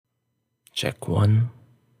Check one,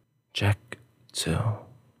 check two.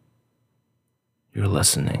 You're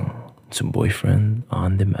listening to Boyfriend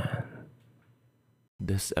on Demand.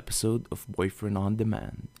 This episode of Boyfriend on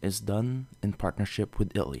Demand is done in partnership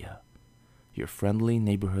with Ilya, your friendly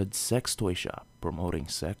neighborhood sex toy shop promoting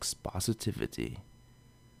sex positivity.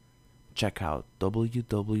 Check out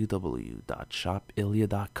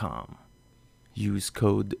www.shopilya.com. Use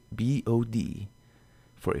code BOD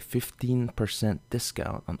for a 15%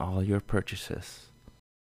 discount on all your purchases.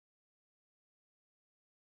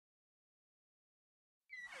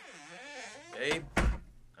 Babe,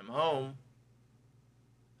 I'm home.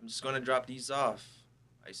 I'm just gonna drop these off.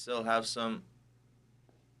 I still have some.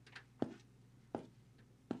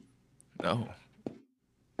 No.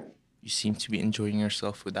 You seem to be enjoying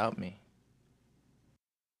yourself without me.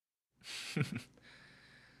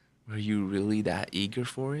 Were you really that eager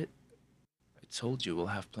for it? I told you we'll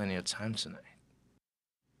have plenty of time tonight.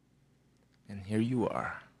 And here you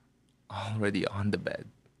are, already on the bed,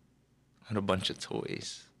 with a bunch of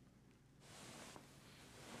toys.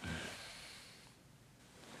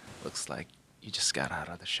 Looks like you just got out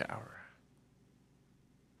of the shower.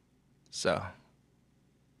 So,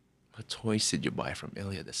 what toys did you buy from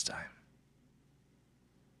Ilya this time?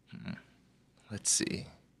 Let's see.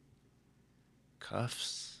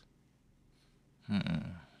 Cuffs?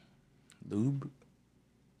 Lube?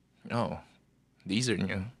 No, these are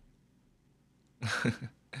new.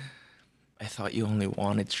 I thought you only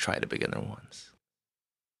wanted to try the beginner ones.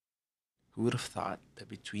 Who would have thought that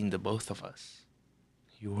between the both of us,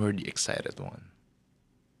 you were the excited one?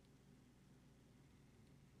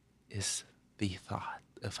 Is the thought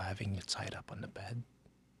of having you tied up on the bed,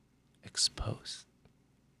 exposed,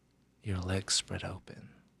 your legs spread open,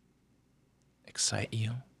 excite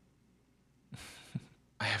you?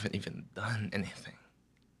 I haven't even done anything,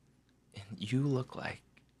 and you look like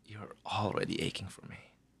you're already aching for me.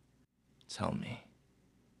 Tell me,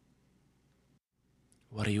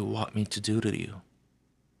 what do you want me to do to you?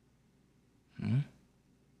 I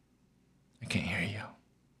can't hear you.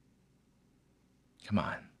 Come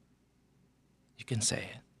on. You can say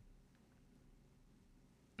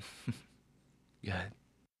it. Good.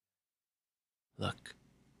 Look,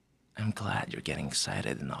 I'm glad you're getting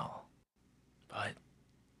excited and all, but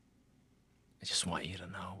I just want you to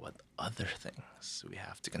know what other things we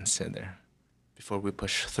have to consider before we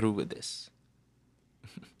push through with this.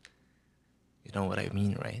 You know what I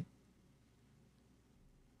mean, right?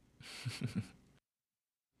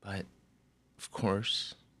 But, of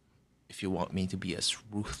course, if you want me to be as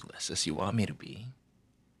ruthless as you want me to be,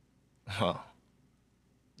 well,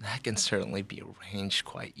 that can certainly be arranged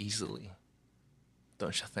quite easily,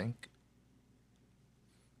 don't you think?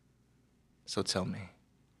 So tell me,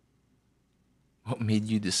 what made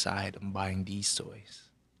you decide on buying these toys?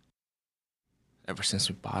 Ever since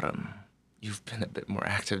we bought them, you've been a bit more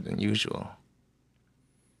active than usual.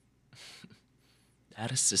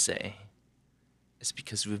 That is to say, it's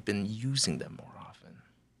because we've been using them more often.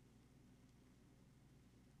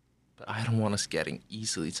 But I don't want us getting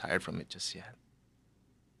easily tired from it just yet.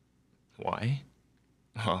 Why?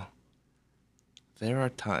 Well, there are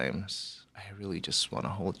times I really just want to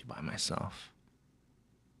hold you by myself.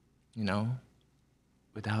 You know?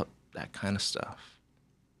 Without that kind of stuff.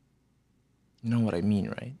 You know what I mean,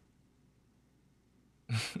 right?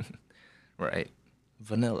 Right.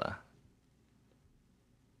 Vanilla.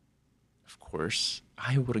 Of course,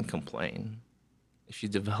 I wouldn't complain if you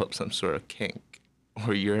develop some sort of kink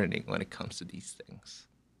or yearning when it comes to these things.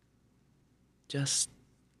 Just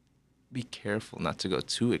be careful not to go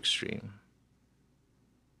too extreme.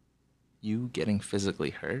 You getting physically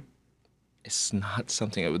hurt is not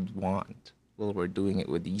something I would want while we're doing it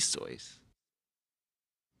with these toys.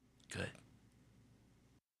 Good.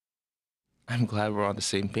 I'm glad we're on the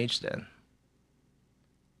same page then.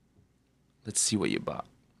 Let's see what you bought.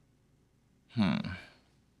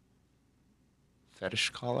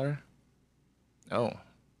 Fetish collar? Oh,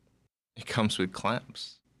 it comes with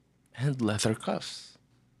clamps and leather cuffs.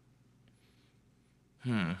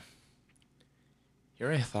 Here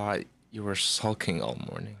I thought you were sulking all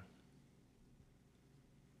morning.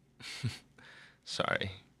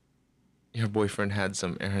 Sorry. Your boyfriend had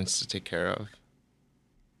some errands to take care of.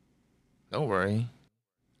 Don't worry.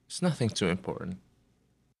 It's nothing too important.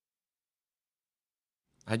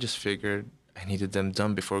 I just figured I needed them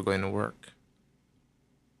done before going to work.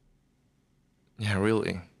 Yeah,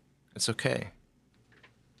 really. It's okay.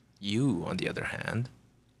 You, on the other hand,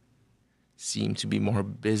 seem to be more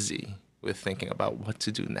busy with thinking about what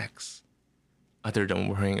to do next, other than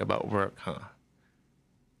worrying about work, huh?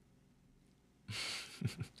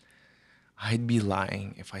 I'd be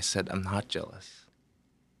lying if I said I'm not jealous.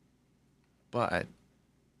 But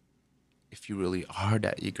if you really are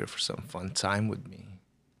that eager for some fun time with me,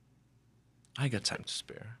 I got time to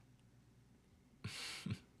spare.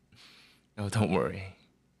 No, don't worry.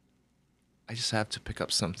 I just have to pick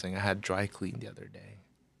up something I had dry cleaned the other day.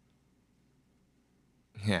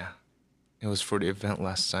 Yeah, it was for the event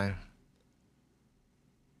last time.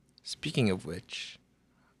 Speaking of which,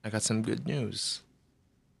 I got some good news.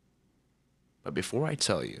 But before I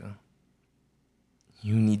tell you,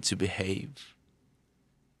 you need to behave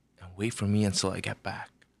and wait for me until I get back,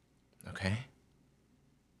 okay?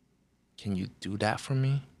 Can you do that for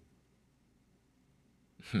me?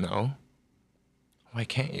 No? Why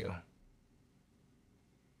can't you?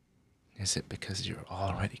 Is it because you're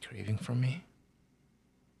already craving for me?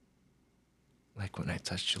 Like when I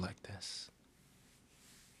touched you like this?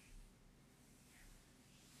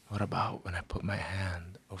 What about when I put my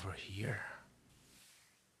hand over here?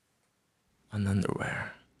 On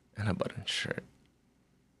underwear and a button shirt.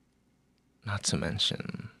 Not to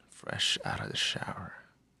mention fresh out of the shower.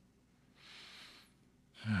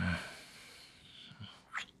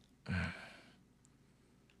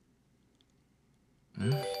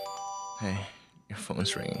 Hey, your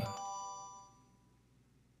phone's ringing.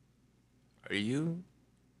 Are you?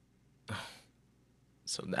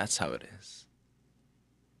 So that's how it is.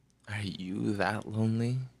 Are you that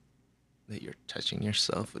lonely that you're touching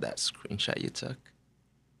yourself with that screenshot you took?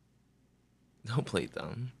 Don't play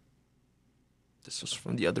dumb. This was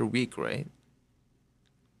from the other week, right?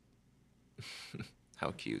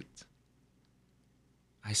 How cute.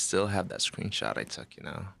 I still have that screenshot I took, you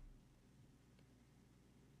know.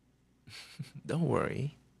 Don't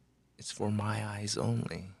worry. It's for my eyes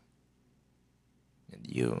only. And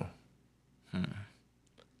you,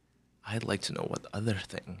 I'd like to know what other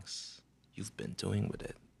things you've been doing with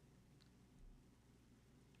it.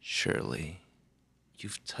 Surely,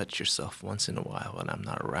 you've touched yourself once in a while when I'm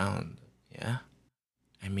not around, yeah?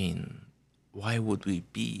 I mean, why would we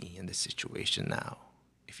be in this situation now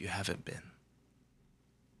if you haven't been?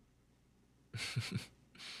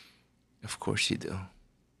 Of course you do.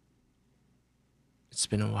 It's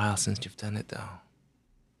been a while since you've done it, though.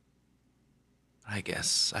 I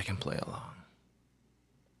guess I can play along.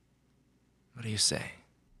 What do you say?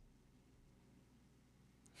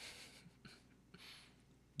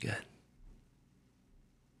 Good.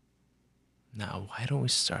 Now, why don't we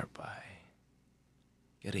start by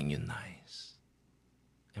getting you nice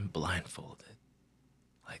and blindfolded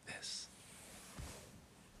like this?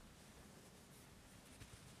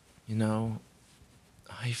 You know,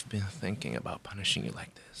 I've been thinking about punishing you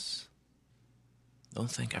like this. Don't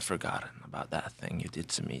think I've forgotten about that thing you did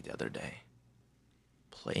to me the other day.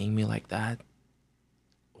 Playing me like that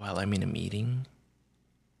while I'm in a meeting?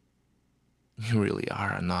 You really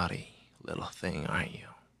are a naughty little thing, aren't you?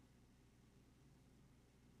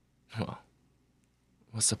 Well,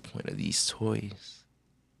 what's the point of these toys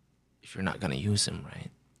if you're not gonna use them,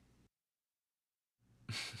 right?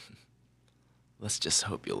 Let's just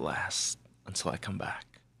hope you'll last until I come back.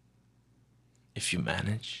 If you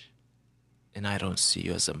manage, and I don't see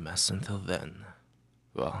you as a mess until then,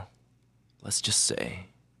 well, let's just say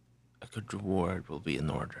a good reward will be in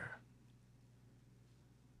order.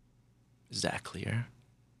 Is that clear?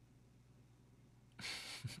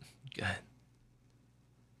 Good.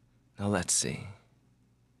 Now let's see.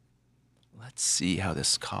 Let's see how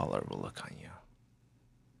this collar will look on you.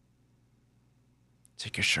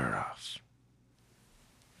 Take your shirt off.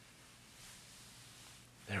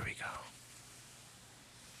 There we go.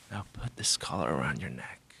 Now put this collar around your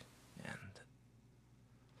neck and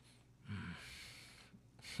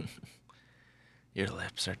your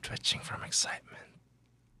lips are twitching from excitement.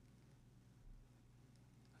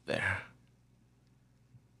 There.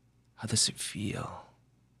 How does it feel?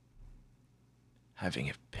 Having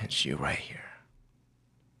it pinch you right here.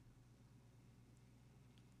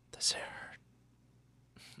 Does it hurt?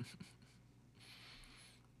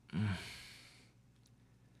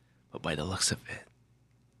 But by the looks of it,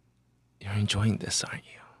 you're enjoying this, aren't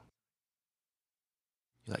you?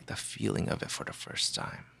 You like the feeling of it for the first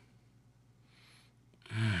time.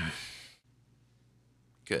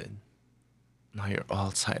 Good. Now you're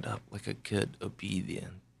all tied up like a good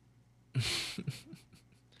obedient.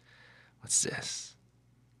 What's this?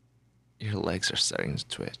 Your legs are starting to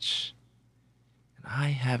twitch. And I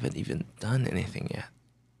haven't even done anything yet.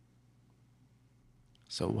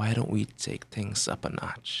 So why don't we take things up a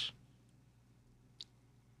notch?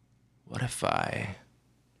 What if I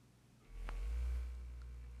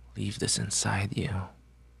leave this inside you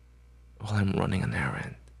while I'm running an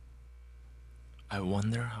errand? I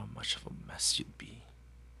wonder how much of a mess you'd be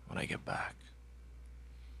when I get back.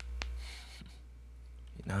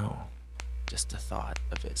 You know, just the thought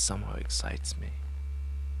of it somehow excites me.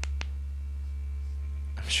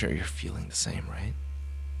 I'm sure you're feeling the same, right?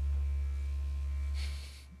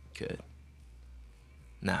 Good.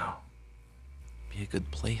 Now, be a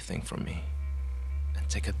good plaything for me and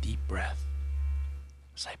take a deep breath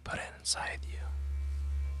as I put it inside you.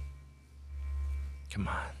 Come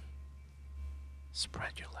on,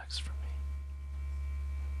 spread your legs for me.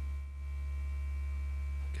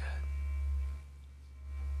 Good.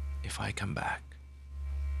 If I come back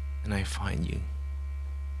and I find you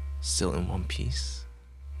still in one piece,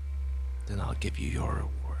 then I'll give you your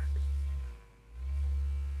reward.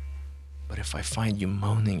 But if I find you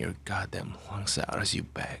moaning your goddamn lungs out as you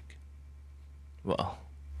beg, well,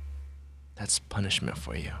 that's punishment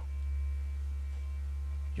for you.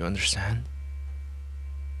 You understand?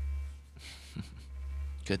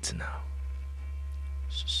 Good to know.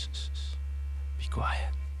 Shh, shh, shh. Be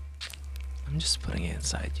quiet. I'm just putting it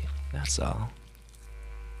inside you, that's all.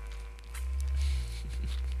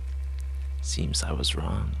 Seems I was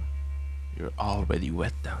wrong. You're already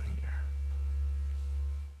wet down here.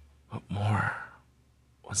 What more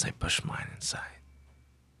once I push mine inside?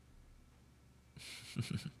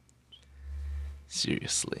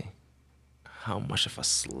 Seriously, how much of a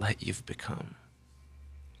slut you've become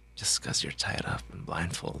just 'cause you're tied up and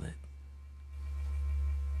blindfolded.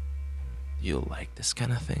 You like this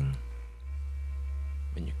kind of thing?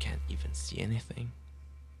 When you can't even see anything?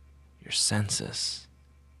 Your senses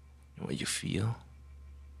and what you feel,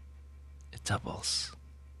 it doubles.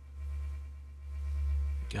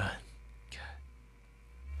 Good, good.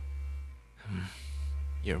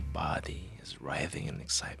 Your body is writhing in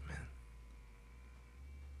excitement.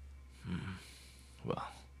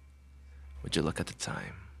 Well, would you look at the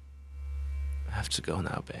time? I have to go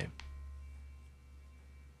now, babe.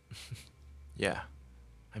 Yeah,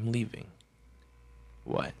 I'm leaving.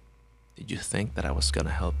 What? Did you think that I was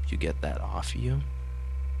gonna help you get that off you?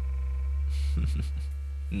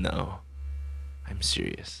 No, I'm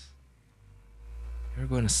serious. You're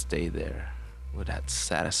gonna stay there with that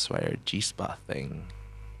satisfier G-spot thing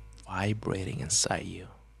vibrating inside you,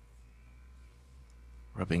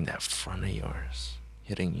 rubbing that front of yours,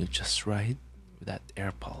 hitting you just right with that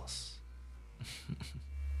air pulse.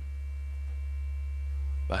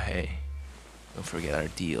 But hey, don't forget our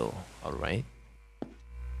deal, alright?